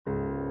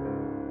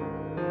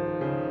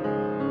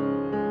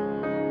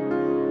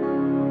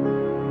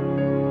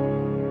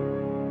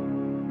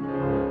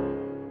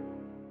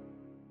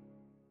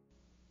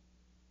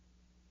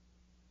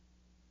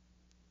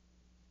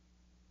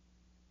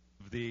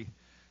of the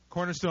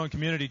Cornerstone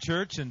Community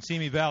Church in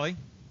Simi Valley,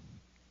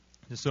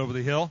 just over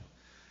the hill,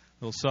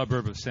 little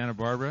suburb of Santa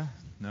Barbara.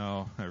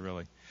 No, not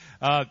really.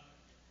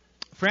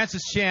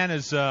 Francis Chan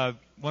is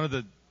one of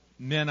the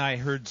men I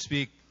heard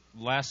speak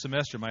last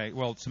semester,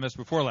 semester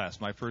before last,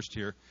 my first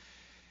year.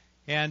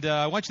 And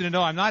I want you to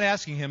know I'm not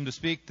asking him to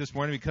speak this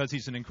morning because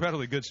he's an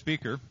incredibly good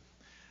speaker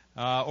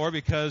or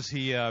because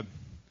he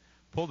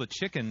pulled a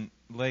chicken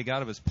leg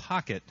out of his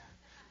pocket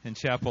in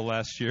chapel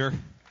last year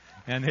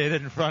and ate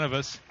it in front of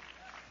us.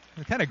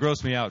 It kind of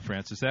grossed me out,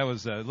 Francis. That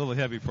was a little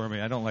heavy for me.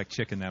 I don't like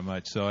chicken that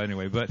much. So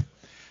anyway, but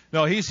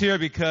no, he's here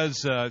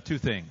because two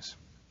things.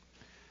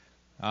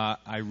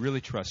 I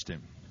really trust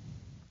him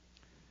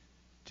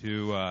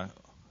to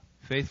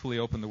faithfully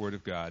open the Word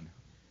of God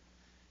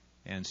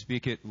and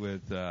speak it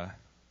with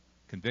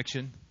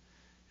conviction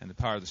and the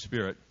power of the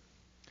Spirit.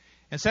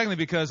 And secondly,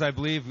 because I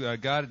believe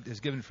God has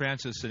given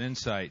Francis an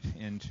insight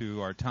into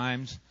our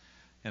times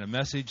and a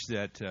message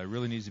that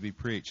really needs to be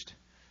preached.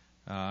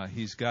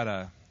 He's got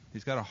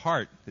a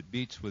heart that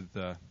beats with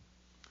the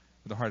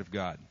heart of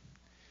God.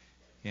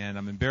 And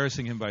I'm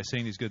embarrassing him by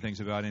saying these good things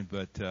about him,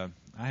 but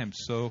I am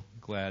so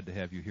glad to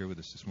have you here with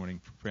us this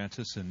morning,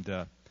 Francis. And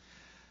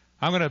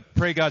I'm going to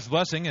pray God's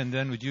blessing, and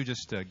then would you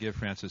just give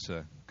Francis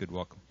a good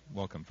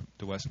welcome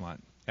to Westmont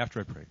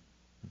after I pray.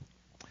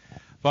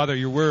 Father,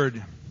 your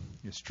word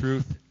is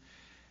truth.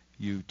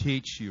 You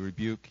teach, you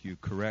rebuke, you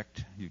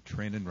correct, you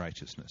train in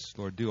righteousness.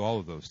 Lord, do all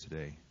of those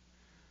today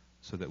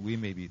so that we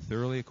may be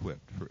thoroughly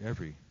equipped for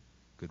every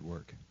good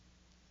work.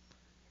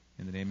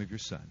 In the name of your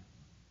Son.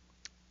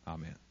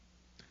 Amen.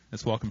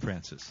 Let's welcome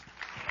Francis.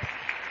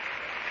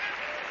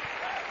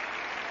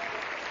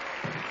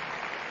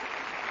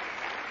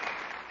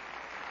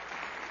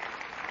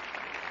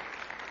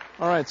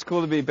 All right, it's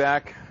cool to be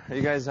back. Are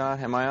you guys on?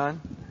 Am I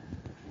on?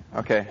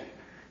 Okay.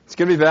 It's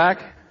good to be back.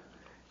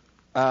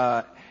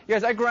 You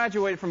guys, I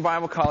graduated from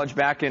Bible college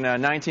back in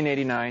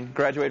 1989.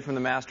 Graduated from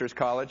the Master's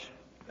College.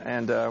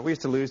 And we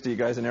used to lose to you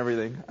guys and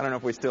everything. I don't know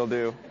if we still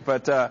do.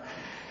 But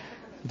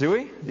do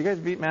we? Do you guys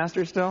beat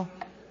Masters still?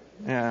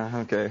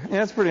 Yeah, okay.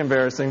 Yeah, it's pretty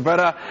embarrassing.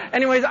 But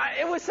anyways,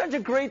 it was such a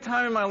great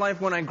time in my life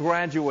when I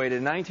graduated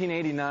in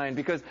 1989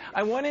 because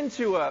I went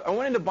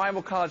into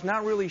Bible college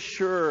not really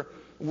sure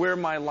where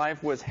my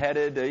life was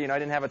headed. I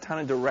didn't have a ton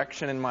of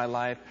direction in my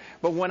life.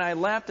 But when I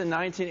left in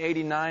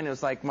 1989, it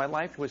was like my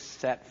life was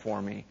set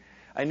for me.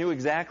 I knew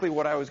exactly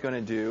what I was going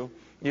to do.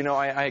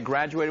 I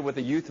graduated with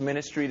a youth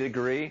ministry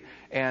degree,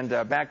 and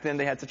back then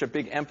they had such a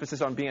big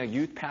emphasis on being a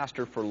youth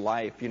pastor for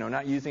life,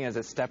 not using it as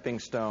a stepping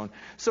stone.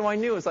 So I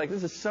knew, it's like,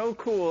 this is so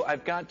cool.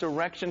 I've got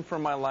direction for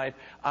my life.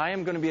 I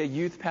am going to be a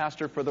youth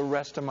pastor for the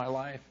rest of my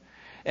life.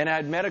 And I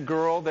had met a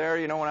girl there,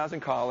 when I was in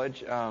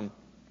college.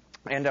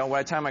 And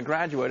by the time I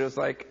graduated, it was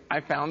like, I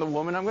found the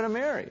woman I'm going to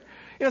marry.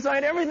 So I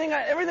had everything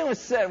was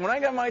set. When I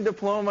got my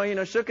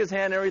diploma, shook his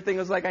hand and everything, it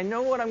was like, I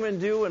know what I'm going to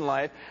do in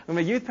life. I'm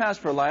going to be a youth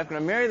pastor for life. I'm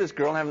going to marry this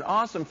girl and have an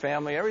awesome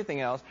family,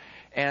 everything else.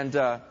 And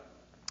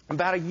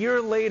about a year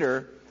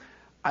later,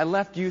 I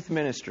left youth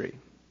ministry,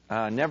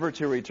 never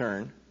to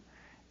return.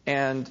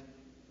 And it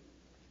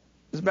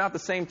was about the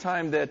same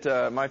time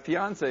that my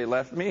fiance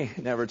left me,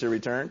 never to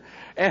return.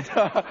 And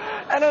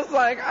and I was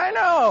like, I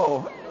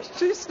know,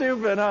 she's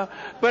stupid, huh?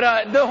 But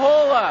that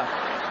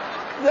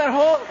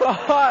whole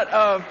thought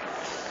of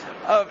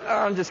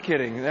I'm just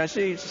kidding.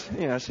 She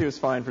was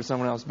fine for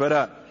someone else.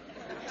 But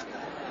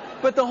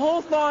the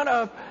whole thought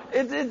of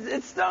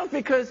it stunk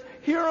because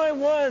here I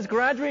was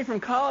graduating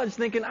from college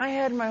thinking I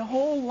had my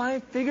whole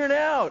life figured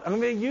out. I'm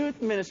going to be a youth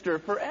minister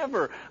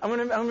forever. I'm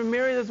going to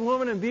marry this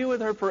woman and be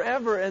with her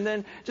forever. And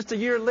then just a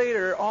year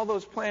later, all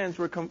those plans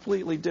were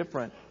completely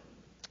different.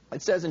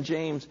 It says in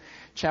James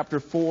chapter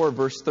 4,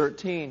 verse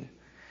 13,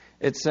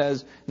 it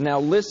says,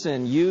 "Now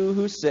listen, you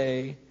who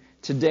say,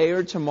 today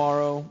or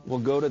tomorrow we'll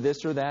go to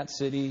this or that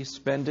city,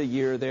 spend a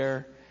year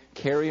there,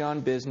 carry on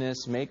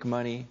business, make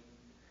money.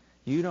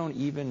 You don't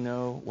even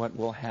know what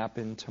will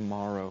happen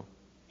tomorrow."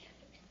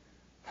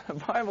 The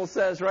Bible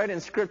says right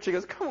in Scripture, it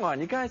goes, come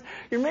on, you guys,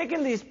 you're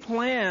making these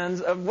plans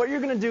of what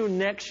you're going to do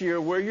next year,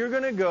 where you're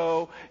going to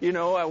go,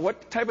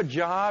 what type of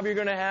job you're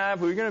going to have,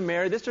 who you're going to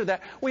marry, this or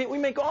that. We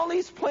make all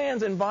these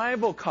plans in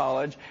Bible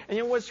college,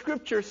 and what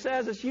Scripture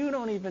says is you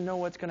don't even know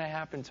what's going to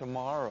happen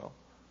tomorrow.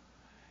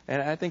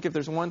 And I think if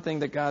there's one thing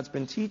that God's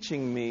been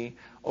teaching me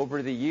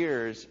over the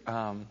years,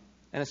 and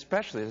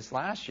especially this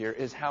last year,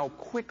 is how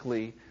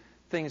quickly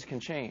things can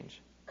change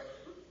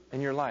in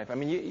your life. I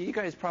mean, you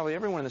guys probably,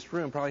 everyone in this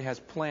room probably has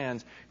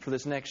plans for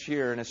this next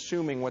year and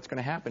assuming what's going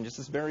to happen just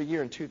this very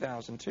year in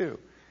 2002.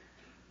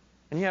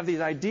 And you have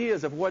these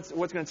ideas of what's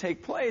going to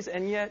take place,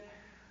 and yet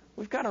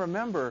we've got to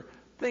remember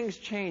things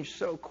change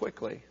so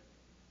quickly.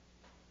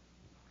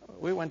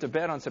 We went to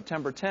bed on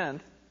September 10th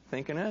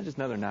thinking, just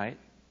another night.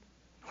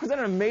 Wasn't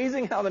it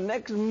amazing how the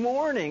next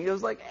morning it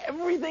was like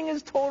everything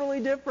is totally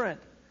different?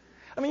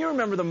 I mean, you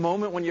remember the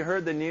moment when you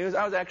heard the news?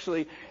 I was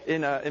actually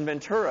in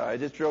Ventura. I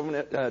just drove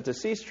to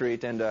C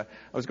Street, and I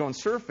was going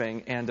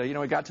surfing. And,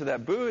 we got to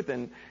that booth,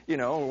 and,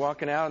 we're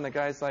walking out, and the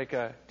guy's like,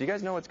 do you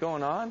guys know what's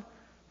going on?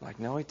 I'm like,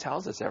 no, he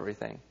tells us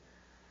everything.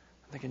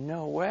 thinking,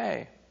 no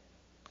way.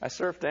 I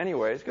surfed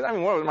anyways, because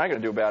what am I going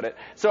to do about it?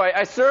 So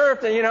I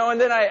surfed, and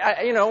then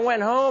I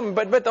went home.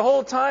 But the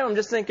whole time I'm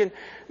just thinking,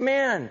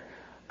 man,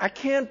 I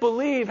can't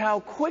believe how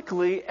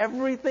quickly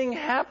everything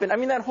happened.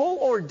 That whole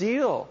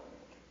ordeal.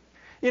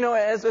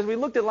 As we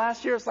looked at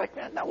last year, it's like,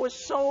 man, that was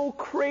so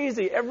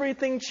crazy.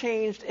 Everything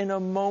changed in a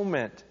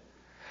moment.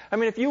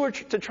 If you were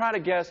to try to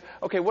guess,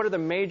 okay, what are the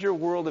major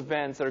world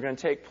events that are going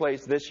to take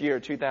place this year,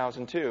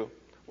 2002?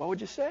 What would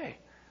you say?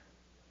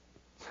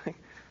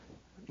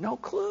 No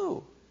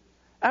clue.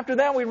 After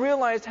that, we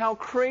realized how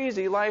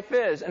crazy life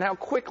is and how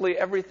quickly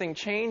everything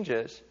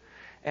changes.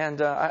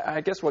 And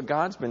I guess what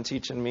God's been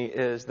teaching me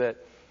is that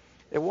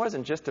it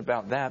wasn't just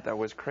about that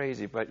was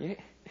crazy. But the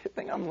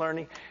thing I'm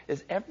learning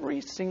is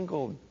every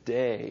single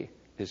day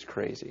is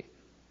crazy.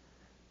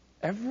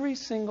 Every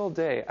single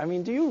day.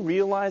 Do you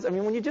realize,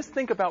 when you just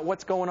think about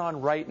what's going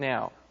on right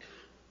now,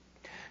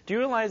 do you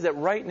realize that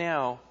right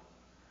now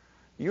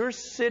you're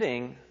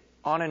sitting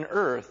on an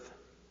earth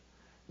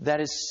that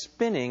is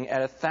spinning at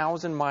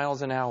 1,000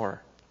 miles an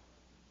hour?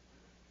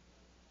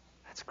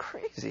 That's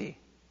crazy.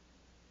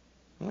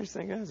 I'm just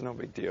thinking, it's no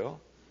big deal.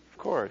 Of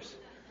course.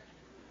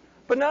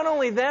 But not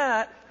only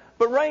that,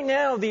 but right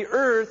now the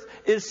earth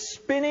is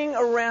spinning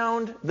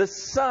around the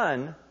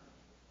sun.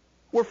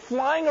 We're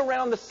flying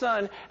around the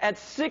sun at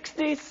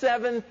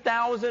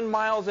 67,000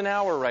 miles an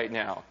hour right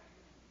now.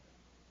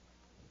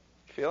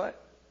 Feel it?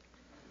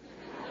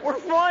 We're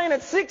flying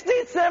at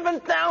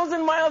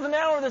 67,000 miles an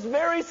hour this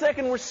very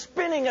second. We're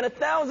spinning at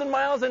 1,000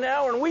 miles an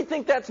hour, and we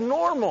think that's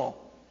normal.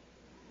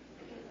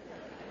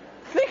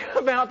 Think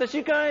about this,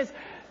 you guys.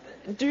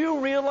 Do you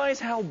realize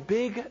how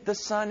big the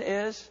sun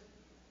is?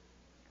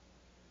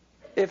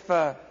 If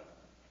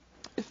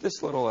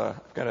this little,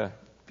 I've got a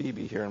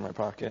BB here in my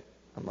pocket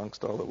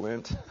amongst all the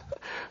lint,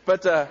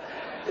 but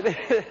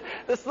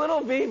this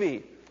little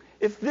BB,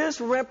 if this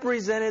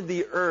represented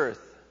the earth,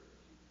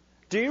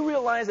 do you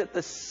realize that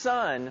the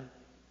sun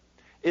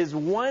is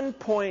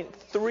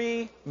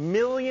 1.3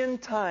 million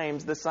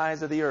times the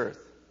size of the earth?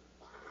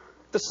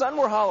 If the sun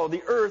were hollow,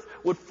 the earth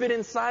would fit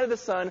inside of the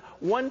sun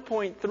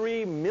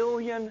 1.3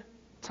 million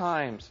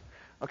times.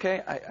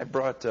 Okay, I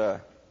brought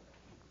a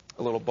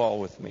little ball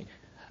with me.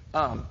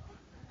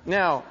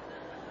 Now,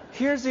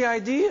 here's the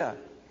idea.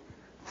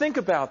 Think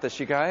about this,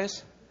 you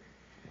guys.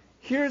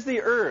 Here's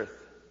the earth.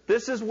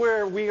 This is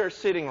where we are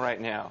sitting right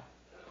now.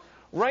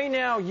 Right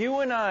now, you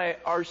and I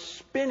are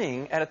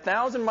spinning at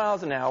 1,000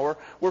 miles an hour.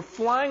 We're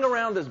flying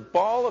around this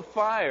ball of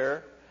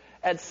fire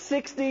at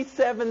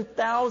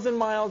 67,000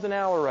 miles an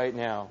hour right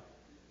now.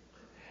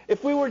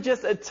 If we were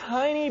just a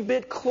tiny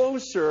bit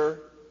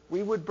closer,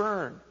 we would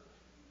burn.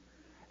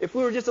 If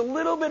we were just a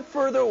little bit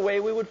further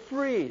away, we would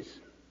freeze.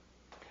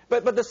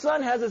 But the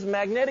sun has this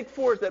magnetic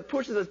force that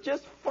pushes us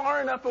just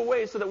far enough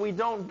away so that we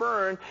don't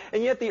burn.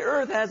 And yet the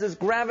earth has this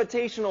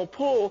gravitational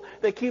pull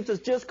that keeps us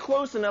just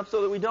close enough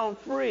so that we don't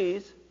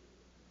freeze.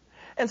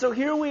 And so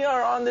here we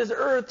are on this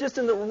earth just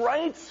in the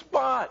right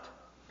spot,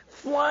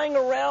 flying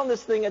around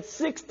this thing at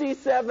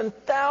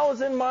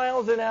 67,000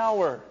 miles an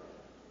hour.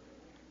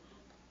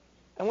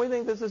 And we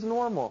think this is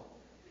normal.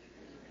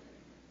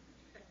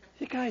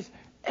 You guys,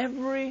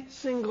 every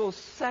single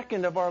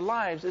second of our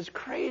lives is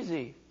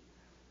crazy.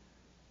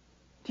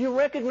 Do you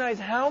recognize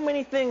how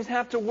many things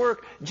have to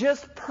work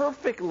just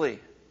perfectly?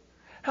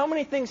 How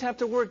many things have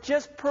to work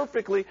just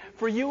perfectly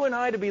for you and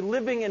I to be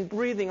living and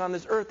breathing on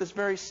this earth this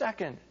very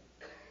second?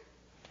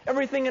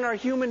 Everything in our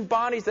human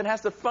bodies that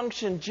has to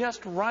function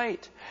just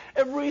right.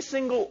 Every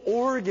single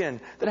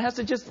organ that has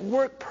to just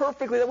work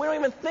perfectly that we don't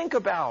even think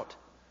about.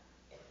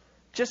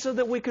 Just so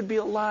that we could be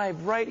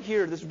alive right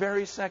here this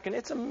very second.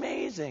 It's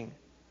amazing.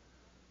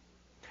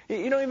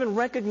 You don't even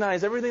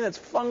recognize everything that's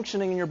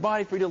functioning in your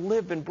body for you to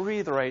live and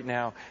breathe right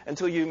now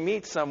until you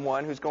meet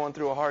someone who's going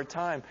through a hard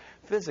time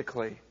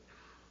physically.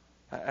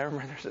 I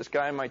remember there's this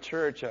guy in my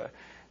church,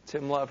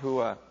 Tim Love,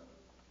 who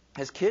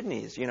his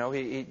kidneys,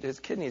 his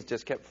kidneys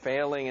just kept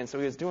failing, and so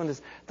he was doing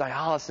this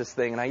dialysis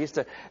thing. And I used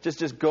to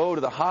just go to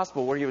the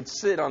hospital where he would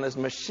sit on this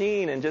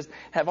machine and just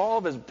have all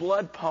of his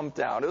blood pumped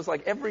out. It was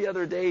like every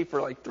other day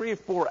for like 3 or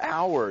 4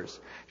 hours,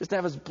 just to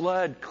have his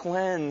blood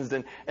cleansed,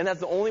 and that's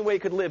the only way he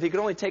could live. He could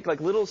only take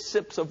like little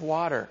sips of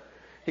water.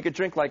 He could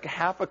drink like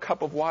half a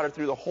cup of water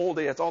through the whole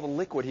day. That's all the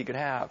liquid he could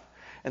have.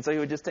 And so he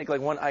would just take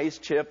like one ice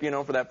chip,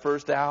 for that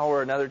first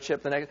hour, another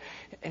chip the next.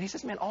 And he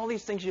says, man, all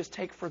these things you just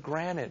take for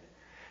granted.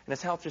 And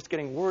his health just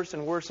getting worse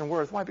and worse and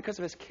worse. Why? Because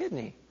of his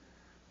kidney.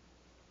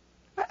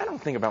 I don't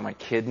think about my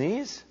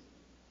kidneys.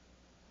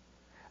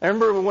 I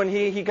remember when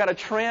he got a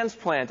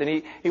transplant,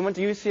 and he went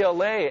to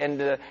UCLA,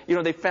 and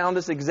they found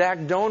this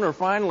exact donor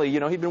finally.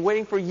 He'd been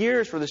waiting for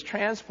years for this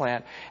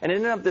transplant, and it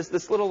ended up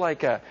this little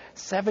like a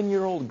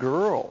 7-year-old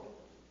girl.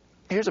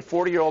 Here's a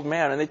 40-year-old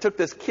man, and they took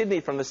this kidney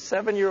from the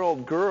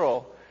 7-year-old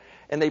girl,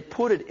 and they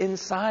put it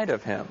inside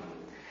of him.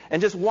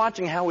 And just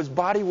watching how his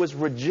body was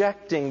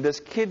rejecting this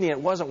kidney,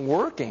 it wasn't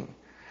working,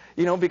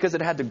 because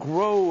it had to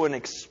grow and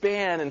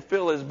expand and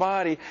fill his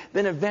body.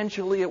 Then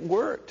eventually it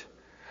worked.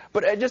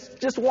 But I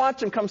just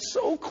watch him come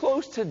so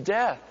close to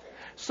death,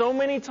 So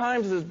many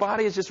times his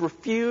body is just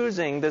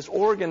refusing this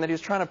organ that he was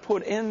trying to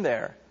put in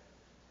there.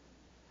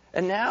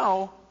 And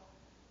now,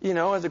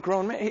 as a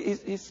grown man,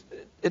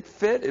 it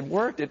fit, it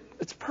worked,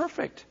 it's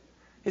perfect.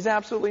 He's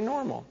absolutely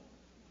normal.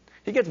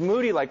 He gets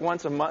moody like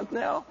once a month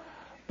now.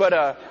 But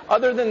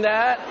other than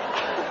that,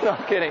 no,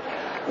 I'm kidding.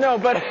 No,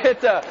 but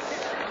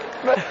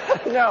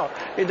no,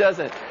 he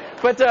doesn't.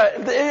 But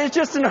it's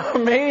just an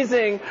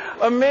amazing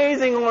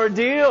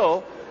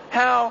ordeal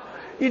how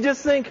you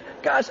just think,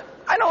 gosh,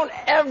 I don't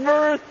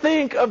ever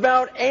think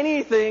about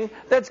anything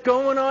that's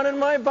going on in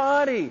my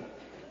body.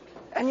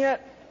 And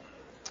yet,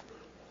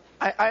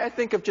 I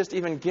think of just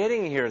even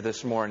getting here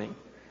this morning.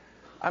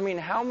 I mean,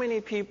 how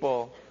many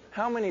people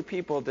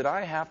did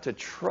I have to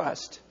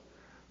trust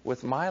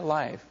with my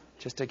life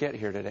just to get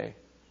here today?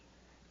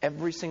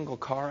 Every single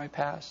car I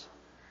pass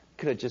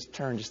could have just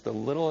turned just the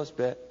littlest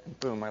bit, and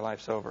boom, my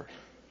life's over.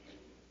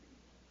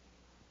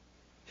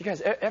 You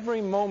guys,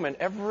 every moment,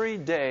 every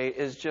day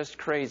is just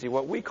crazy.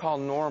 What we call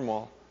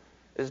normal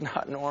is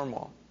not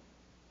normal.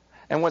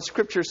 And what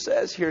Scripture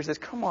says here is this,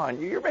 come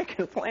on, you're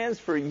making plans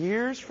for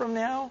years from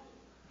now?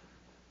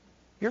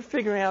 You're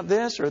figuring out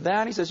this or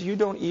that? He says, you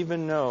don't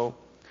even know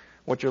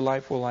what your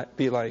life will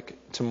be like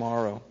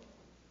tomorrow.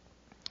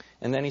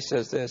 And then he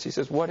says this, he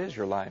says, what is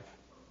your life?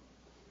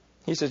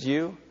 He says,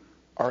 you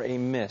are a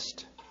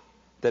mist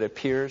that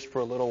appears for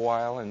a little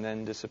while and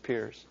then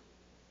disappears.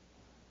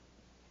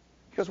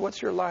 He goes,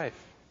 what's your life?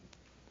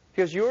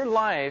 He goes, your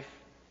life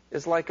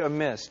is like a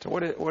mist.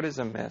 What is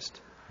a mist?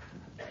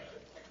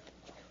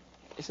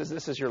 He says,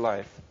 this is your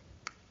life.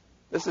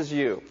 This is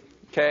you.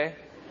 Okay?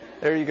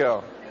 There you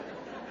go.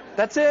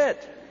 That's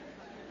it.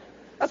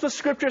 That's what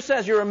Scripture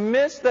says. You're a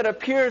mist that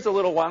appears a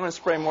little while. I'm going to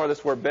spray more of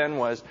this where Ben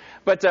was.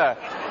 But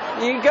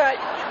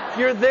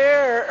you're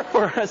there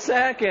for a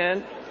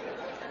second.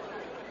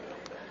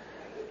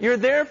 You're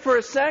there for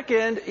a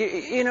second,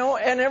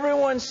 and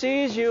everyone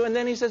sees you, and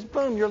then he says,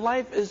 boom, your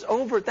life is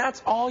over.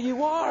 That's all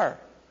you are.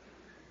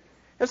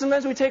 And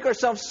sometimes we take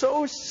ourselves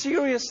so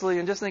seriously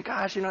and just think,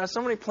 gosh, I have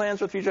so many plans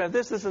for the future. I have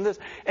this, and this.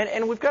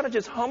 And we've got to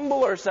just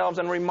humble ourselves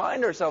and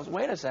remind ourselves,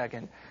 wait a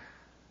second,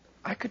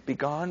 I could be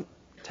gone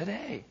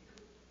today.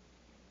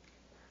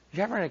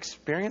 You ever had an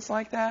experience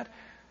like that?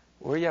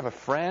 Where you have a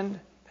friend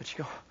that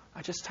you go,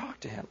 I just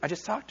talked to him. I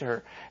just talked to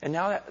her. And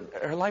now that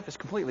her life is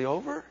completely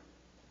over?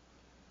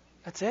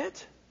 That's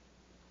it?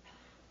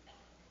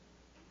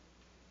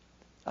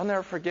 I'll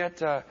never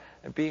forget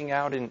being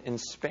out in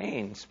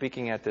Spain,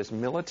 speaking at this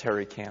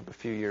military camp a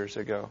few years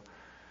ago.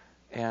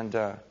 And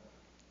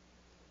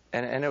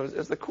it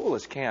was the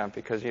coolest camp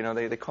because,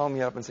 they call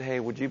me up and say, hey,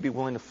 would you be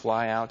willing to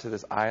fly out to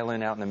this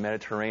island out in the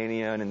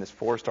Mediterranean in this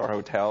 4-star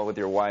hotel with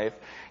your wife,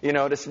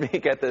 to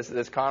speak at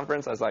this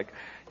conference? I was like,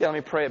 yeah, let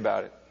me pray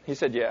about it. He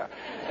said, yeah.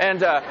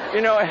 And,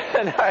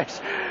 and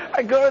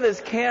I go to this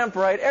camp,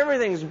 right?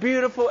 Everything's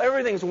beautiful.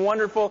 Everything's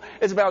wonderful.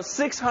 It's about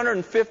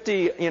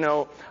 650,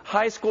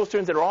 high school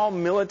students that are all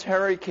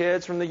military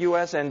kids from the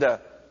U.S. And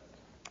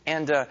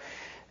I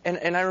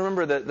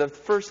remember the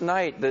first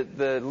night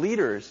the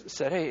leaders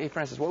said, hey,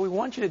 Francis, what we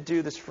want you to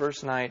do this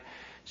first night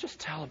is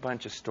just tell a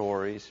bunch of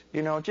stories.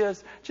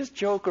 Just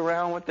joke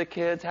around with the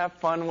kids, have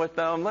fun with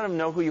them, let them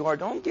know who you are.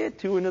 Don't get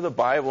too into the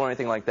Bible or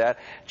anything like that.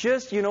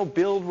 Just,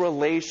 build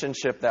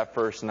relationship that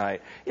first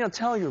night.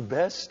 Tell your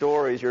best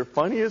stories, your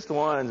funniest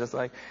ones. It's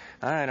like,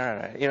 all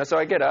right. So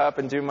I get up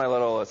and do my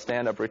little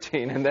stand-up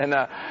routine. And then,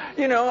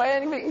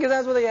 and because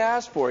that's what they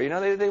asked for.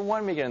 They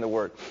wanted me to get into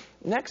work.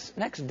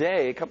 Next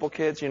day, a couple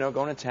kids, going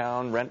to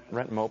town,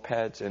 rent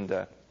mopeds,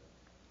 and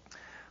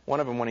one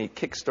of them, when he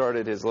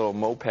kick-started his little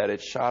moped,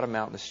 it shot him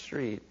out in the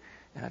street,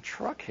 and a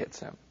truck hits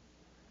him,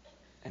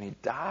 and he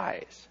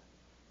dies.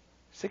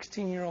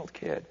 16-year-old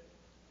kid.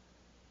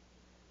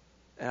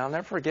 And I'll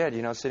never forget,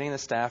 sitting in the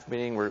staff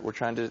meeting, we're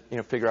trying to,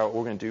 figure out what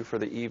we're going to do for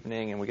the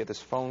evening, and we get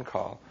this phone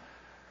call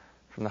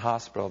from the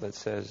hospital that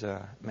says,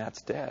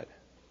 Matt's dead.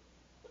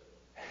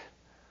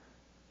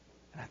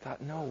 And I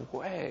thought, no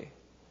way.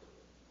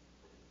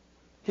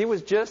 He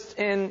was just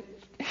in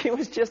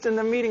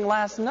the meeting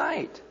last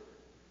night.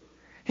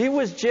 He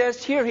was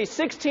just here. He's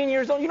 16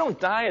 years old. You don't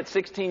die at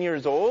 16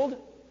 years old.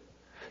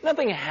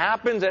 Nothing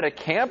happens at a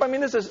camp. I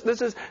mean, this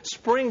is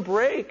spring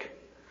break.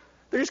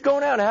 They're just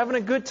going out having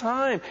a good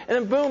time. And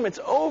then boom, it's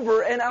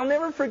over. And I'll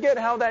never forget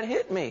how that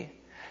hit me.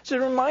 So it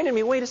reminded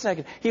me, wait a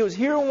second. He was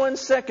here 1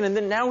 second and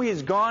then now he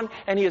is gone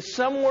and he is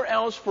somewhere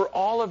else for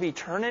all of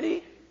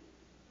eternity.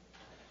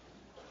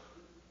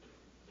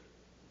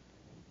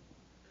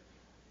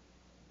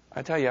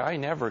 I tell you, I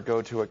never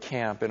go to a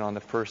camp and on the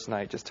first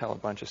night just tell a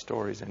bunch of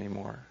stories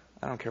anymore.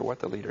 I don't care what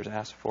the leaders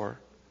ask for.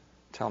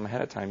 Tell them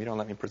ahead of time, you don't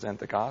let me present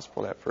the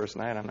gospel that first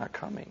night, I'm not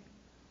coming.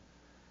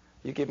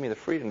 You give me the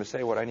freedom to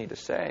say what I need to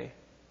say.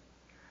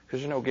 Because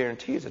there's no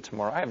guarantees of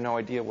tomorrow. I have no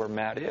idea where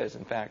Matt is.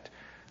 In fact,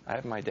 I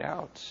have my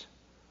doubts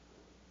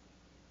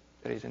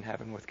that he's in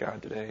heaven with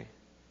God today.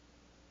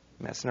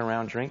 Messing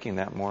around drinking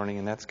that morning,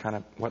 and that's kind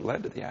of what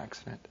led to the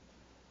accident.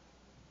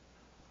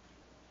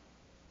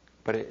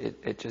 But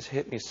it just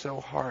hit me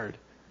so hard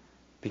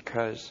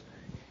because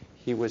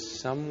he was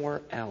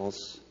somewhere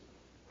else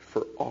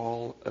for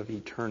all of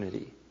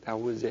eternity.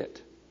 That was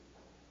it.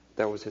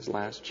 That was his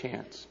last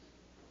chance.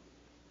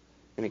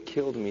 And it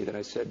killed me that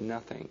I said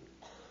nothing.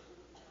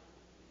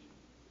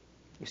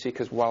 You see,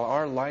 because while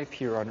our life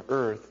here on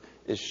earth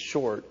is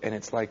short and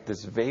it's like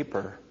this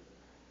vapor,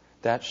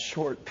 that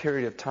short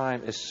period of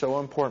time is so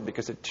important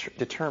because it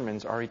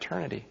determines our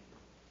eternity.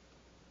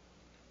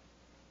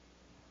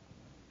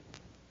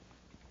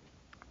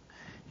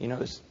 You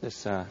know,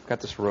 I've got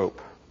this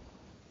rope.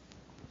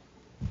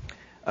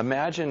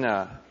 Imagine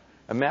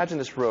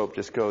this rope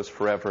just goes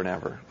forever and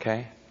ever,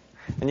 okay?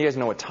 And you guys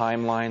know what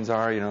timelines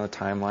are. You know, the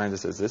timelines that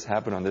says this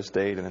happened on this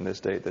date, and then this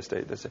date, this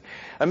date, this date.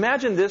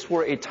 Imagine this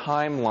were a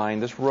timeline,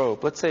 this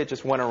rope. Let's say it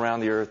just went around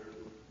the earth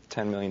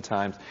 10 million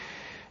times,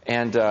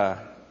 and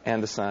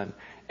the sun.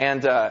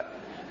 And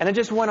it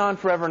just went on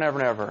forever and ever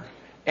and ever.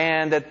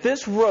 And that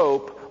this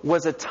rope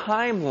was a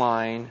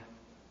timeline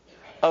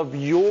of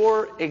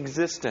your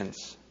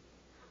existence.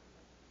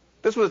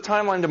 This was a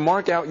timeline to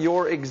mark out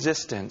your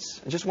existence.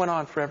 It just went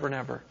on forever and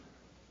ever.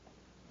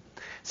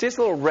 See this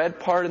little red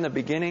part in the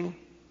beginning?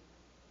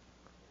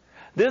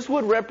 This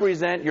would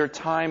represent your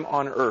time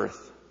on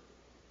earth.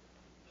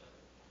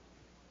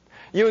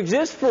 You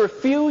exist for a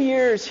few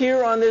years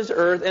here on this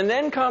earth, and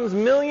then comes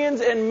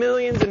millions and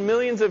millions and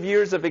millions of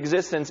years of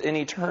existence in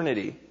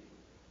eternity.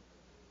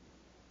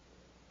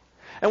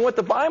 And what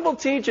the Bible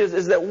teaches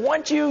is that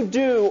what you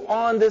do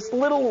on this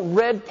little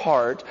red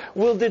part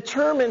will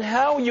determine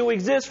how you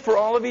exist for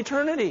all of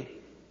eternity.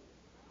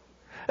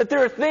 That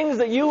there are things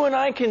that you and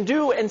I can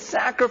do and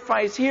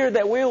sacrifice here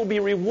that we will be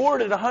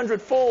rewarded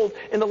 100-fold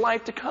in the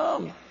life to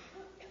come.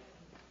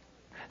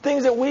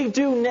 Things that we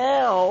do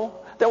now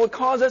that would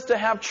cause us to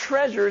have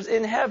treasures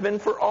in heaven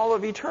for all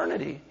of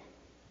eternity.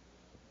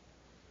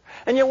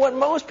 And yet what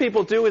most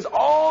people do is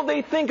all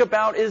they think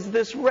about is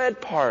this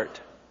red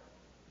part.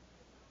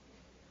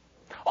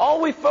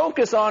 All we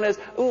focus on is,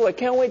 ooh, I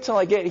can't wait till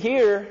I get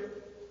here.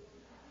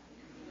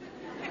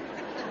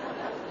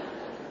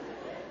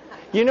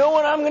 You know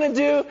what I'm going to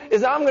do?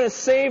 Is I'm going to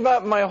save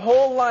up my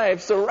whole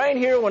life. So right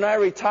here when I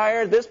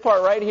retire, this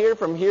part right here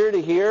from here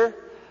to here,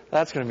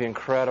 that's going to be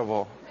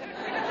incredible.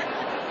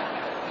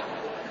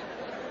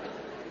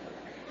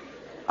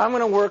 I'm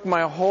going to work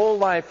my whole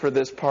life for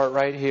this part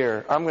right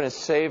here. I'm going to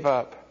save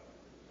up.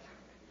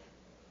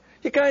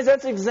 You guys,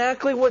 that's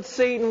exactly what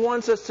Satan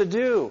wants us to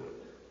do.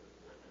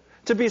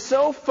 To be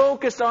so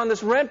focused on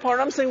this red part.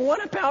 I'm saying,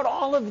 what about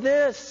all of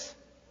this?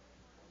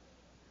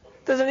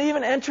 Does it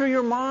even enter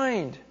your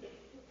mind?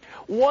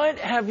 What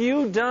have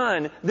you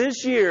done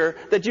this year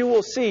that you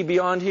will see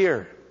beyond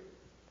here?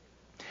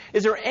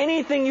 Is there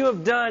anything you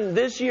have done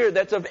this year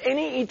that's of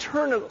any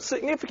eternal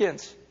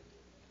significance?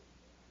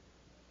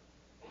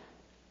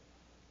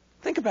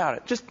 Think about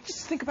it. Just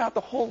think about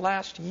the whole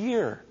last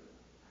year.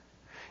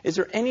 Is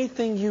there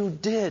anything you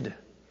did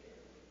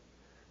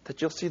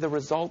that you'll see the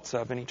results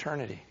of in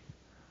eternity?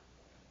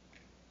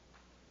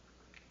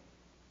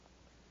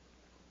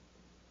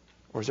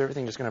 Or is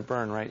everything just going to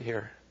burn right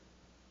here?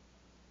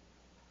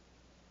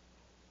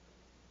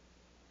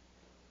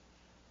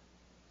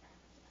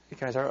 You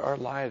guys, our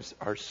lives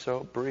are so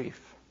brief.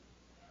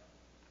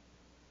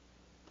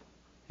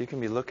 You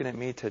can be looking at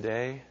me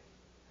today,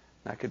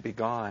 and I could be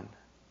gone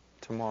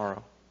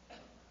tomorrow.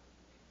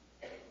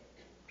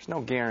 There's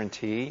no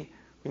guarantee.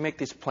 We make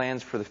these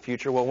plans for the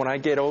future. Well, when I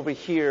get over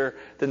here,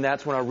 then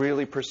that's when I'll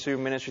really pursue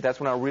ministry. That's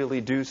when I'll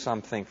really do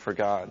something for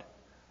God.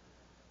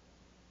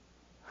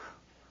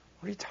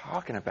 What are you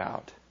talking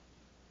about?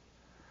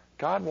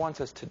 God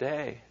wants us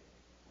today.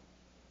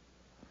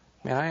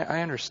 Man,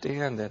 I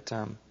understand that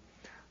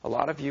a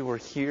lot of you are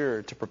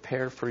here to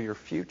prepare for your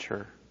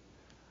future.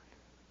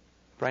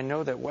 But I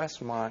know that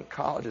Westmont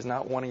College is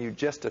not wanting you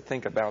just to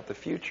think about the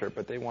future,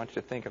 but they want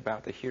you to think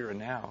about the here and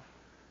now.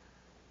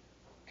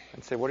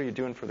 And say, what are you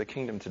doing for the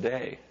kingdom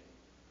today?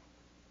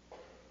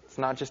 It's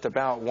not just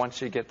about once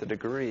you get the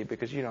degree,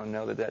 because you don't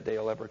know that day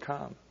will ever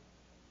come.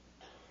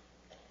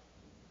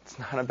 It's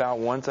not about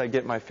once I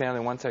get my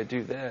family, once I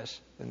do this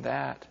and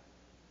that.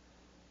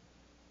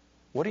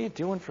 What are you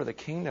doing for the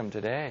kingdom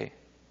today?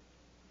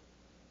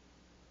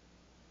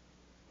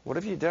 What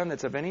have you done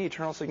that's of any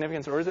eternal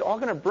significance? Or is it all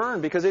going to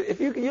burn? Because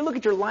if you look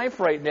at your life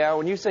right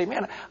now and you say,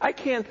 man, I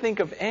can't think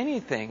of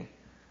anything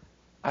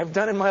I've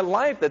done in my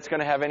life that's going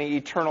to have any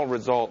eternal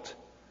result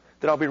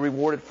that I'll be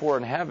rewarded for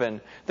in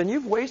heaven, then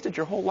you've wasted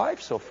your whole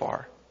life so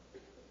far.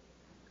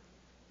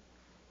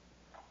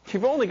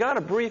 You've only got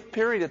a brief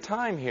period of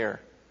time here.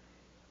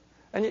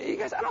 And you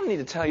guys, I don't need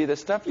to tell you this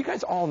stuff. You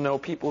guys all know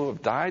people who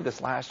have died this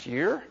last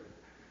year.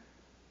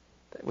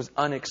 It was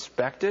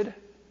unexpected.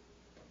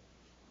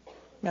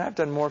 Man, I've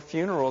done more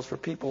funerals for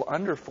people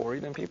under 40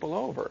 than people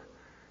over.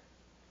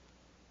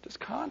 Just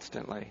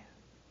constantly.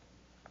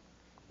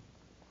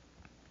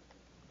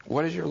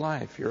 What is your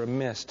life? You're a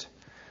mist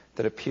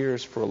that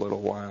appears for a little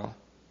while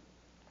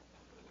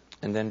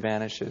and then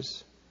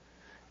vanishes.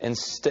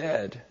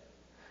 Instead,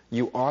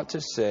 you ought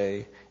to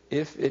say,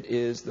 if it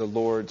is the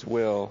Lord's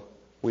will,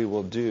 we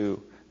will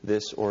do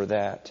this or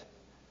that.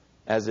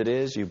 As it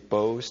is, you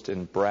boast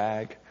and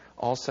brag.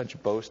 All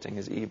such boasting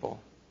is evil.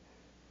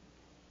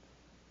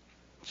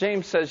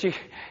 James says you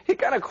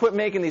got to quit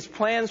making these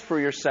plans for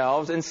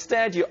yourselves.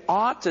 Instead, you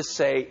ought to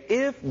say,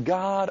 if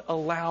God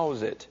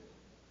allows it,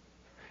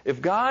 if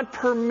God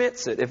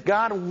permits it, if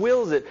God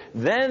wills it,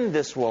 then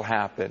this will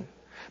happen.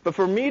 But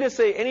for me to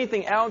say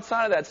anything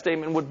outside of that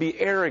statement would be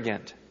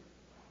arrogant.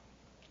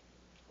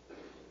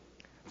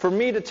 For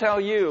me to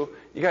tell you,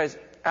 you guys,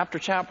 after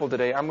chapel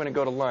today, I'm going to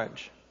go to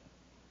lunch.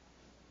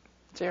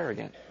 It's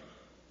arrogant.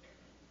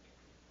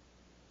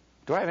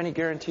 Do I have any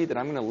guarantee that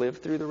I'm going to live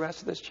through the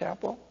rest of this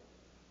chapel?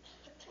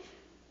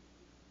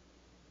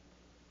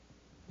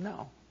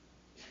 No.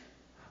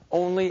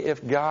 Only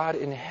if God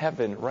in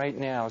heaven right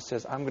now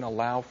says, I'm going to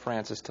allow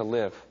Francis to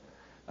live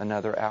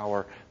another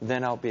hour,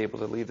 then I'll be able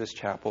to leave this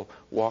chapel,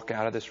 walk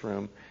out of this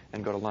room,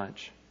 and go to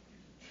lunch.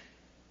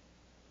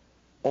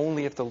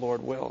 Only if the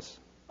Lord wills,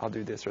 I'll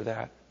do this or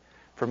that.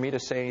 For me to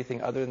say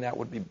anything other than that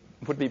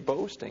would be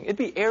boasting. It'd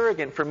be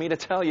arrogant for me to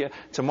tell you,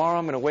 tomorrow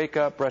I'm going to wake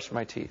up, brush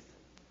my teeth.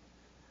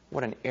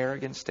 What an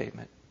arrogant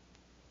statement.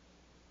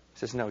 He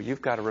says, no,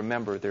 you've got to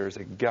remember there's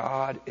a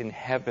God in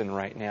heaven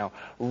right now.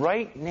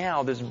 Right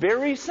now, this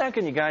very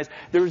second, you guys,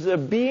 there's a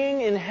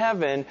being in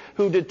heaven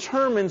who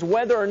determines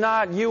whether or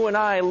not you and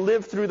I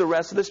live through the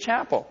rest of this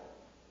chapel.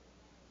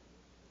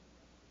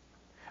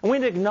 And we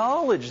need to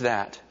acknowledge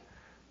that.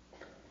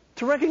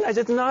 To recognize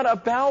it's not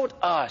about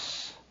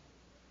us.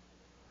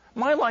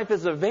 My life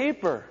is a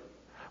vapor.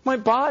 My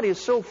body is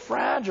so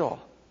fragile.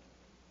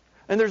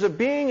 And there's a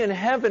being in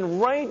heaven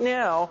right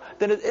now,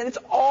 and it's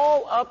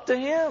all up to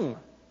Him.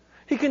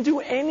 He can do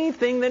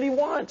anything that He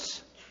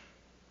wants.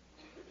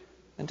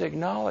 And to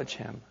acknowledge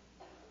Him.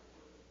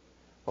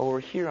 Well, we're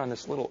here on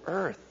this little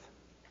earth.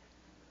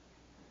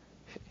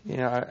 You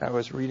know, I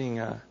was reading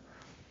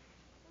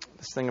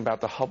this thing about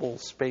the Hubble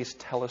Space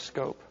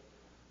Telescope.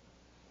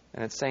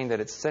 And it's saying that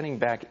it's sending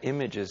back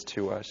images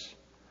to us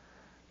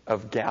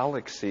of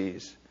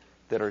galaxies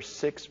that are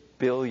 6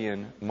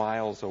 billion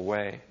miles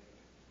away.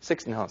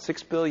 6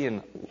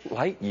 billion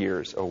light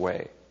years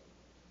away.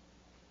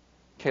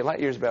 Okay,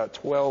 light years about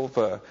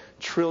 12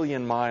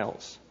 trillion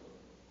miles.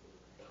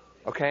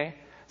 Okay?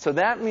 So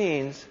that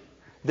means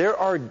there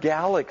are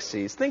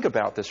galaxies. Think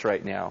about this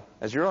right now.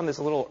 As you're on this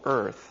little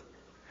earth,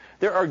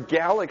 there are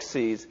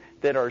galaxies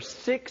that are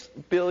 6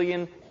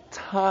 billion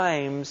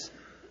times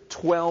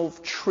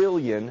 12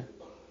 trillion.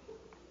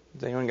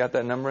 Has anyone got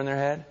that number in their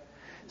head?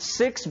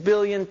 6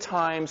 billion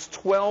times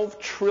 12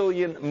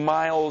 trillion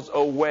miles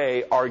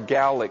away are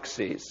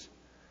galaxies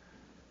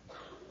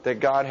that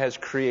God has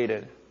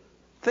created.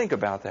 Think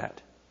about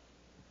that.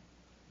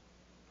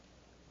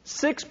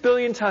 6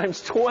 billion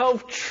times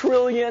 12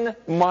 trillion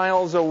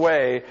miles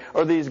away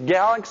are these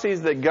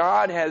galaxies that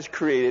God has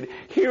created.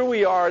 Here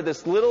we are,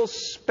 this little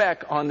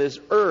speck on this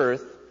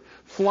earth,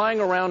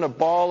 flying around a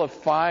ball of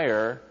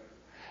fire.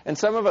 And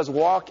some of us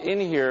walk in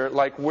here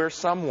like we're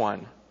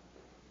someone.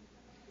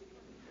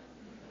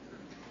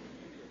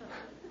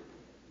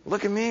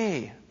 Look at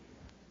me.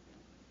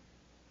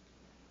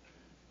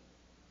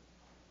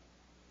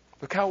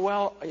 Look how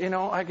well,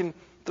 I can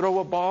throw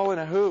a ball in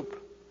a hoop.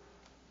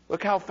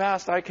 Look how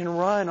fast I can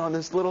run on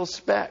this little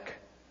speck.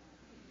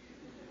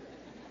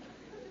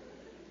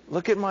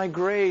 Look at my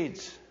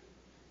grades.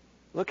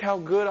 Look how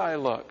good I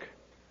look.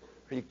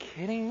 Are you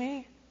kidding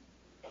me?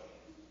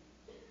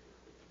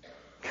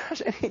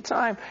 Gosh,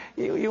 anytime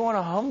you want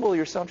to humble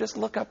yourself, just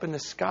look up in the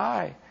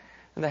sky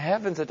and the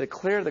heavens that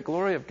declare the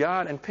glory of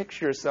God and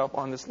picture yourself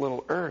on this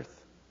little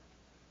earth.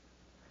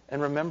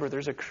 And remember,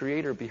 there's a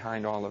creator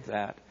behind all of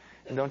that.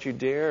 And don't you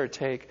dare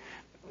take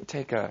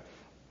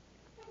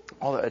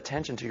all the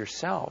attention to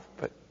yourself,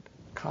 but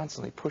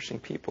constantly pushing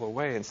people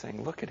away and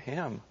saying, look at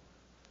him.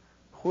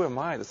 Who am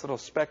I? This little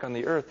speck on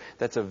the earth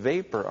that's a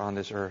vapor on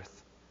this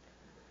earth.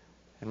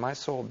 And my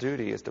sole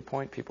duty is to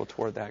point people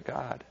toward that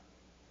God,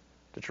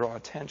 to draw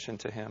attention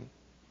to him.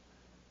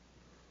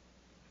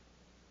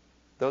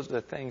 Those are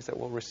the things that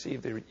we'll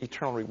receive the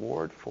eternal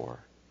reward for.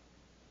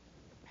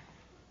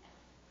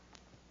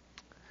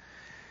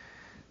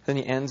 Then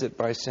he ends it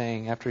by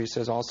saying, after he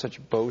says all such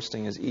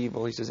boasting is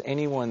evil, he says,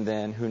 anyone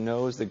then who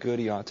knows the good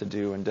he ought to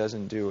do and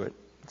doesn't do it,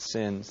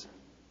 sins.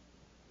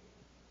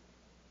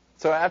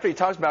 So after he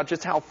talks about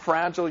just how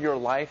fragile your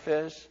life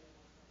is,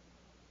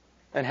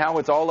 and how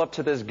it's all up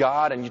to this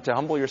God, and you to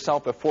humble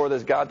yourself before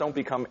this God, don't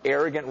become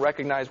arrogant,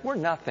 recognize we're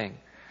nothing.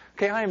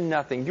 Okay, I am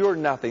nothing, you're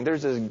nothing.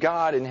 There's this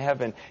God in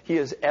heaven. He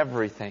is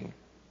everything.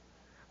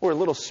 We're a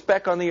little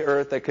speck on the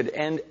earth that could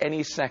end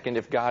any second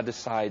if God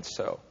decides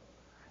so.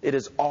 It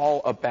is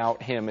all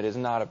about him. It is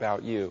not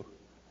about you.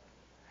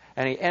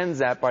 And he ends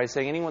that by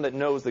saying, anyone that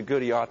knows the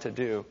good he ought to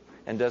do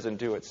and doesn't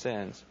do it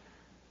sins.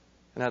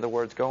 In other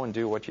words, go and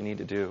do what you need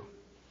to do.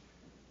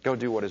 Go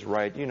do what is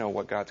right. You know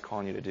what God's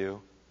calling you to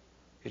do.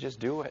 You just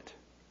do it.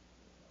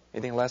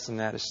 Anything less than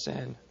that is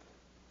sin.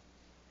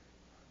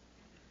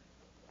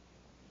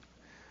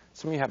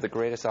 Some of you have the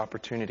greatest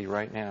opportunity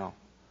right now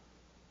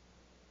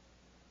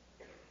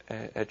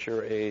at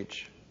your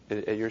age,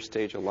 at your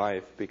stage of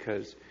life,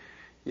 because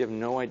you have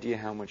no idea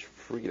how much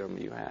freedom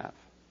you have.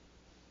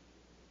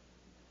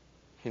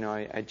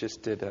 I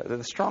just did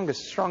the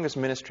strongest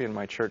ministry in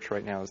my church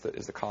right now is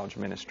the college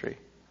ministry.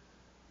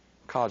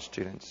 College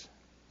students.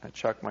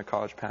 Chuck, my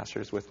college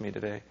pastor, is with me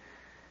today.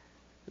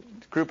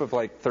 A group of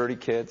like 30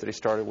 kids that he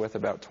started with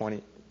about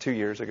 2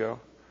 years ago.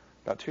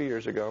 About 2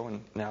 years ago,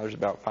 and now there's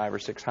about 500 or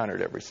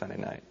 600 every Sunday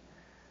night.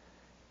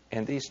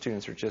 And these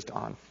students are just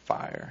on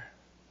fire.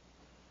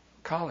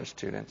 College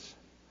students.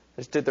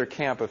 They just did their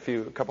camp a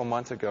couple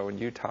months ago in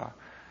Utah.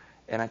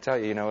 And I tell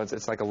you,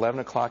 it's like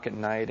 11 o'clock at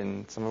night,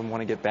 and some of them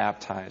want to get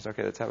baptized.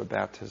 Okay, let's have a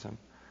baptism.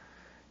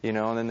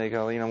 And then they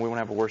go, we want to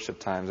have a worship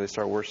time. So they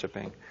start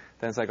worshiping.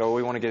 Then it's like,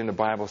 we want to get into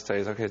Bible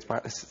studies. Okay,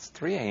 it's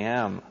 3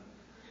 a.m.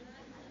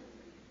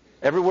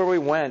 Everywhere we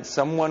went,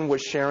 someone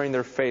was sharing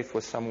their faith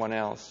with someone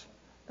else.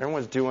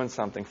 Everyone's doing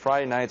something.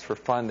 Friday nights for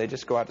fun, they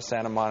just go out to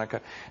Santa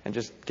Monica and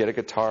just get a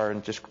guitar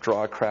and just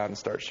draw a crowd and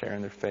start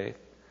sharing their faith.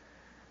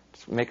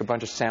 Just make a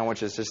bunch of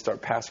sandwiches, just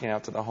start passing it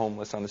out to the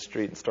homeless on the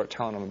street and start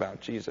telling them about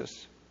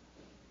Jesus.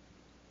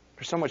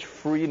 There's so much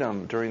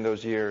freedom during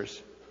those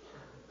years.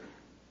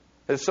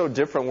 It's so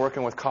different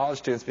working with college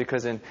students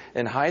because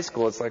in high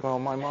school it's like,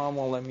 my mom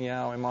won't let me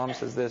out. My mom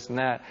says this and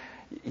that.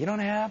 You don't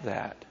have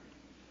that.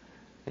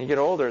 And you get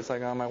older, it's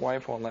like, my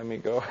wife won't let me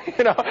go.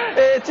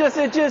 It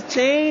just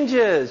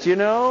changes, You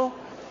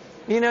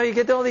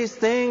get all these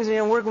things and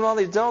you're working with all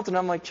these adults, and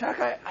I'm like, Chuck,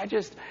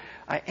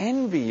 I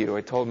envy you,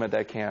 I told him at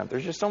that camp.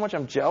 There's just so much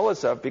I'm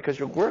jealous of because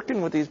you're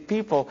working with these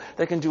people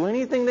that can do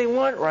anything they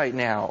want right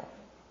now.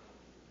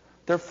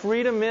 They're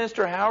free to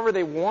minister however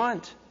they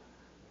want.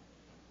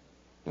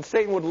 And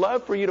Satan would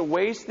love for you to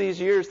waste these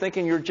years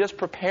thinking you're just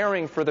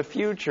preparing for the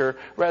future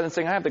rather than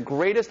saying, I have the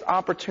greatest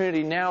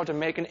opportunity now to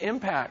make an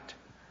impact.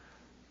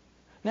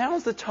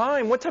 Now's the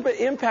time. What type of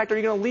impact are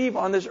you going to leave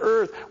on this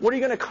earth? What are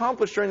you going to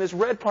accomplish during this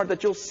red part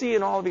that you'll see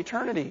in all of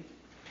eternity?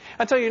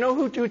 I tell you,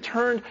 who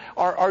turned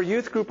our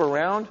youth group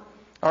around?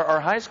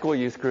 Our high school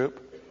youth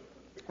group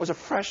was a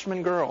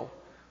freshman girl,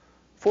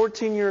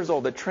 14 years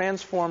old, that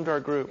transformed our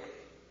group.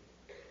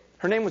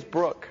 Her name was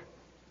Brooke.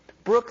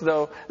 Brooke,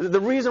 though, the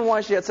reason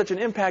why she had such an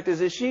impact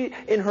is she,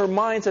 in her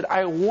mind, said,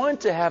 I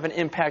want to have an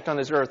impact on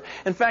this earth.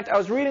 In fact, I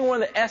was reading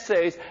one of the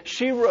essays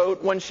she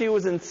wrote when she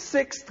was in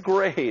 6th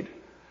grade.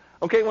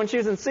 Okay, when she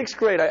was in 6th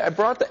grade, I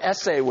brought the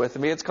essay with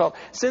me. It's called,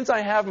 Since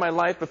I Have My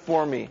Life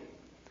Before Me.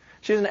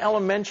 She was in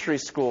elementary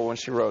school when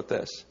she wrote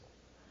this.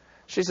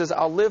 She says,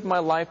 I'll live my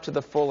life to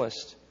the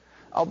fullest.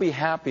 I'll be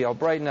happy. I'll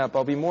brighten up.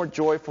 I'll be more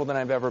joyful than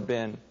I've ever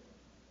been.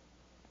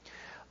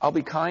 I'll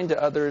be kind to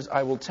others.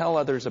 I will tell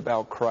others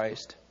about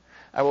Christ.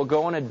 I will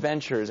go on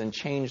adventures and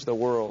change the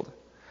world.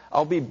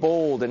 I'll be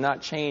bold and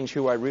not change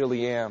who I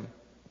really am.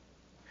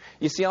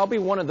 You see, I'll be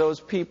one of those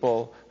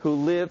people who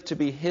live to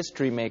be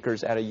history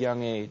makers at a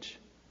young age.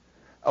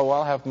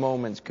 I'll have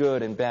moments,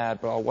 good and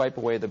bad, but I'll wipe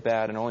away the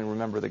bad and only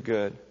remember the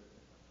good.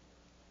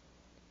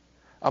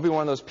 I'll be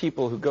one of those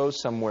people who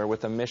goes somewhere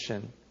with a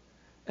mission,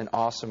 an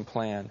awesome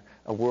plan,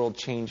 a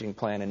world-changing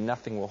plan, and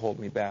nothing will hold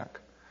me back.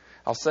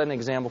 I'll set an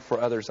example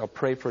for others. I'll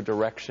pray for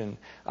direction.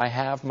 I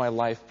have my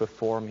life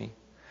before me.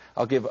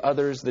 I'll give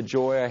others the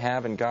joy I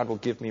have, and God will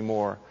give me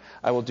more.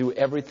 I will do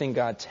everything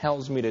God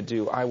tells me to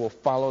do. I will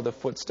follow the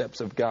footsteps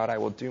of God. I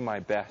will do my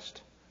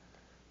best.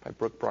 By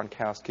Brooke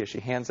Bronkowski. She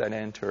hands that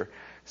in to her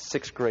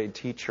 6th grade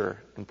teacher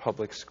in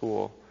public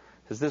school.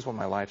 Says, this is what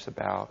my life's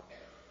about.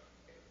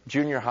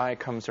 Junior high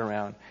comes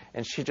around,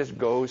 and she just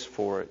goes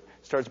for it.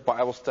 Starts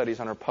Bible studies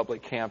on her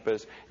public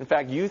campus. In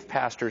fact, youth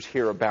pastors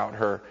hear about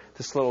her,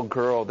 this little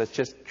girl that's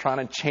just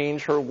trying to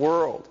change her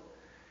world.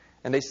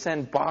 And they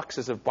send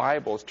boxes of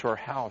Bibles to her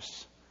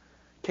house.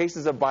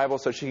 Cases of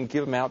Bibles so she can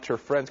give them out to her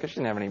friends because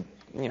she didn't have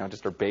any,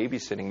 just her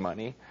babysitting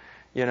money,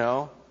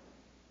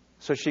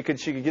 So she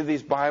could give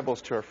these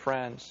Bibles to her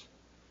friends.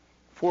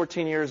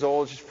 14 years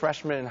old, she's a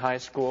freshman in high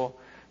school.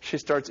 She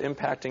starts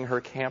impacting her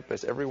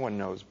campus. Everyone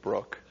knows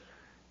Brooke,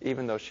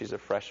 even though she's a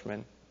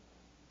freshman.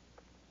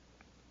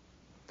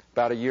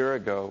 About a year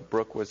ago,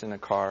 Brooke was in a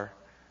car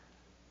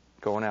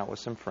going out with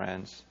some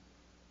friends.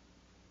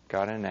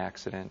 Got in an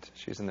accident.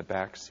 She was in the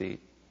back seat,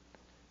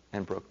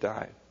 and Brooke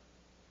died.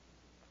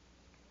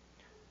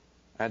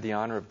 I had the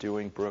honor of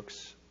doing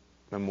Brooke's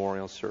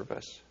memorial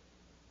service.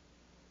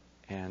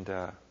 And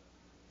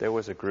there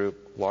was a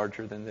group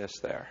larger than this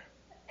there.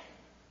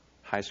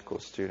 High school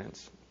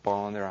students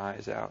bawling their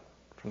eyes out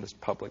from this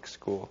public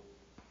school.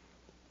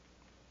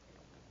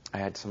 I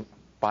had some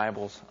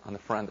Bibles on the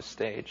front of the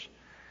stage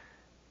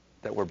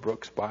that were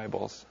Brooke's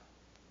Bibles.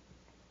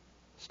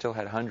 Still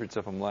had hundreds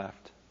of them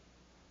left.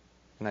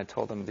 And I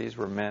told them these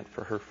were meant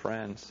for her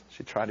friends.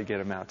 She tried to get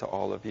them out to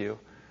all of you.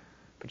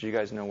 But you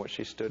guys know what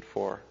she stood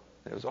for.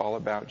 It was all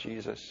about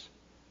Jesus.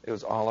 It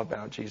was all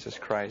about Jesus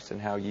Christ and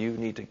how you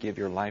need to give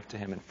your life to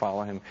Him and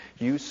follow Him.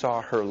 You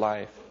saw her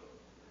life.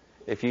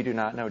 If you do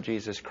not know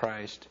Jesus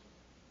Christ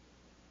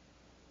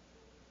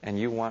and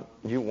you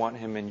want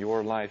Him in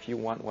your life, you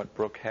want what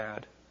Brooke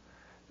had,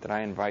 then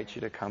I invite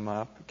you to come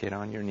up, get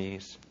on your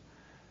knees,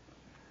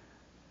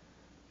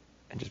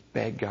 and just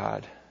beg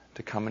God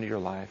to come into your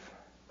life,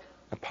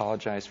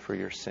 apologize for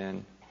your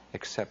sin,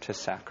 accept His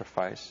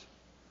sacrifice,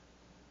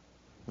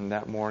 And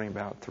that morning,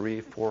 about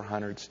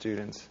 300-400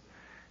 students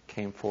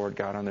came forward,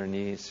 got on their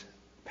knees,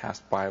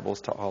 passed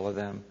Bibles to all of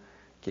them,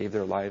 gave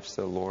their lives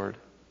to the Lord.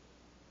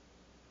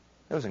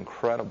 It was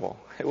incredible.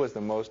 It was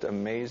the most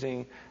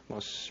amazing,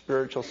 most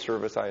spiritual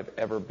service I have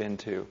ever been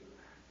to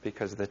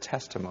because of the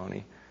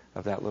testimony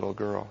of that little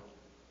girl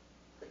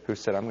who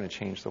said, I'm going to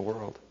change the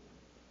world.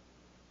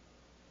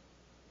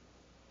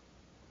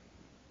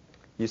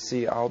 You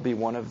see, I'll be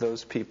one of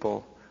those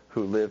people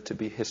who live to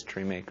be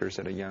history makers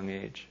at a young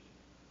age.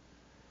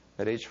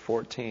 At age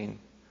 14,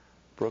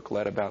 Brooke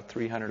led about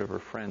 300 of her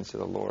friends to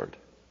the Lord.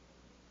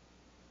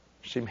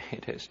 She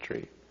made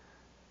history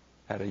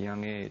at a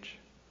young age.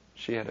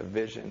 She had a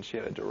vision. She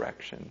had a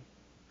direction.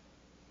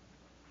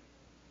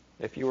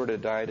 If you were to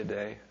die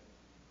today,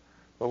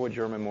 what would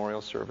your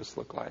memorial service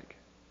look like?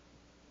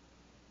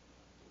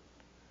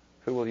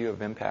 Who will you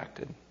have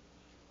impacted?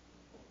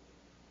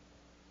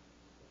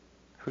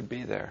 Who'd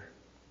be there?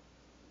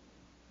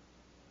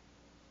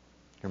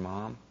 Your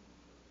mom?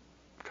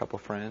 A couple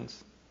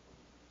friends?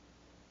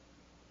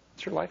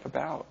 What's your life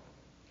about?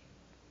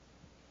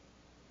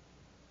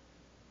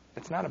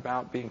 It's not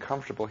about being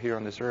comfortable here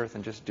on this earth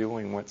and just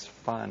doing what's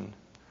fun.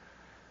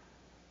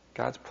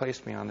 God's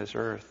placed me on this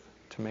earth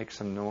to make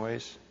some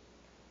noise,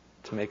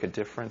 to make a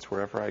difference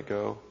wherever I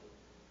go,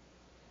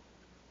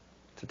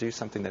 to do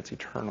something that's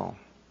eternal.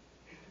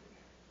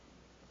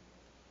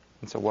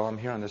 And so while I'm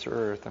here on this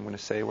earth, I'm going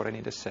to say what I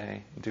need to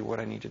say, do what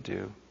I need to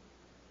do,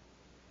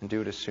 and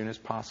do it as soon as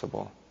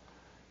possible,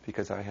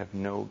 because I have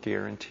no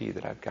guarantee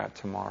that I've got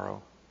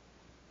tomorrow.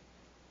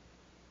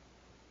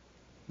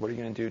 What are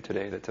you going to do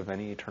today that's of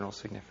any eternal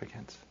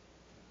significance?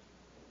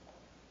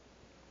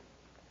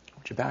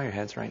 Would you bow your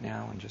heads right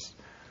now and just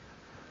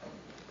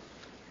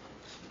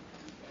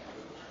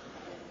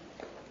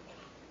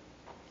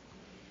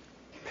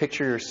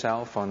picture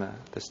yourself on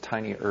this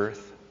tiny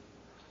earth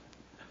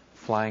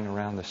flying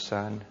around the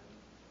sun?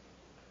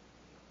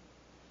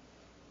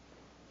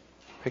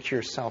 Picture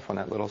yourself on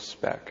that little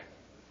speck.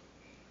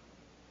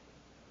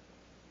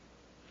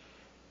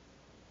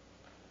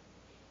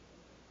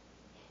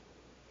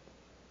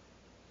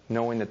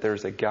 Knowing that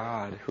there's a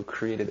God who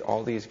created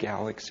all these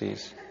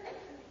galaxies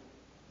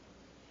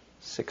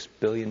 6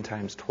 billion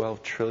times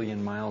 12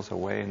 trillion miles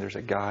away, and there's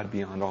a God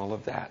beyond all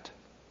of that.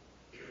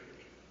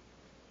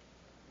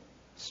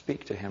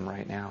 Speak to Him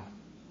right now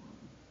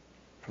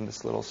from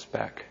this little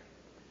speck.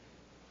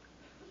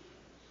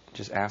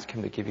 Just ask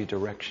Him to give you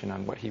direction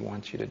on what He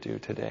wants you to do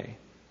today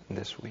and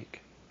this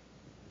week.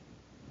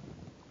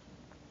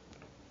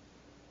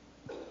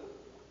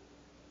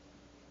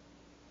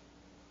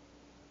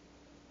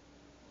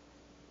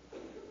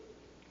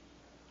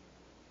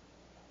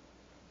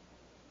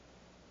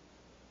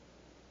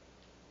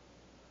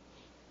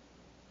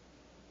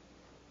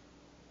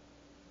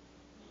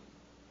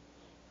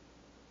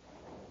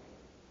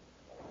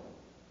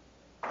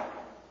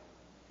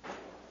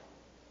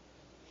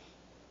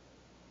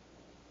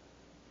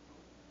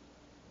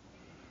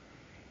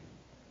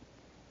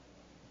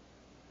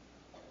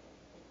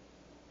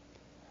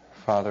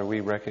 Father, we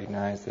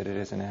recognize that it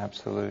is an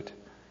absolute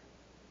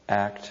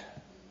act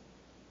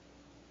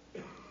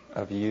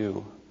of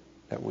You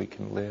that we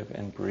can live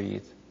and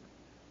breathe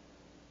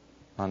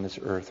on this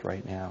earth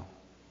right now.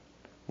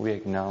 We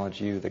acknowledge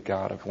You, the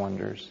God of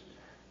wonders,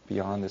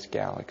 beyond this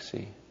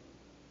galaxy,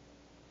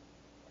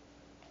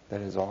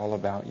 that is all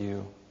about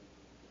You.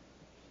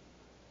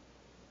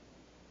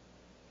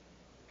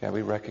 God,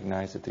 we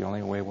recognize that the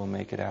only way we'll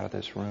make it out of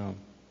this room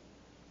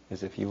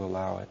is if You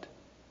allow it.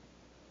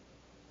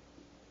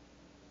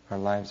 Our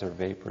lives are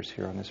vapors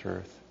here on this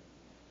earth.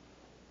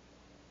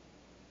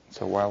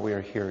 So while we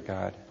are here,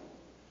 God,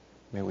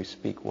 may we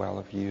speak well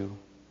of You,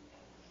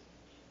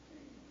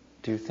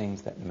 do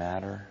things that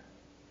matter,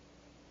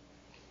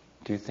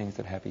 do things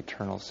that have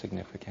eternal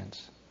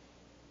significance.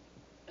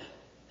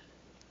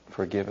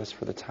 Forgive us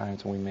for the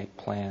times when we make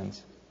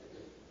plans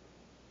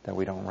that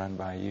we don't run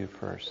by You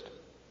first,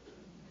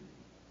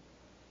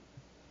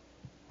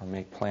 or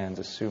make plans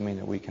assuming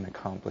that we can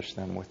accomplish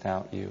them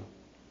without You.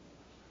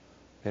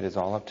 It is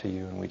all up to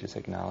You, and we just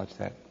acknowledge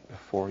that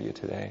before You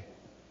today.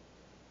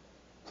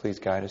 Please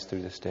guide us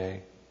through this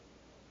day.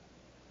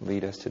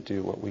 Lead us to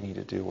do what we need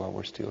to do while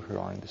we're still here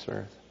on this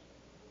earth.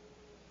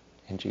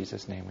 In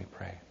Jesus' name we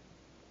pray.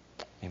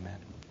 Amen.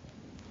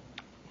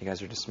 You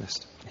guys are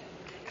dismissed.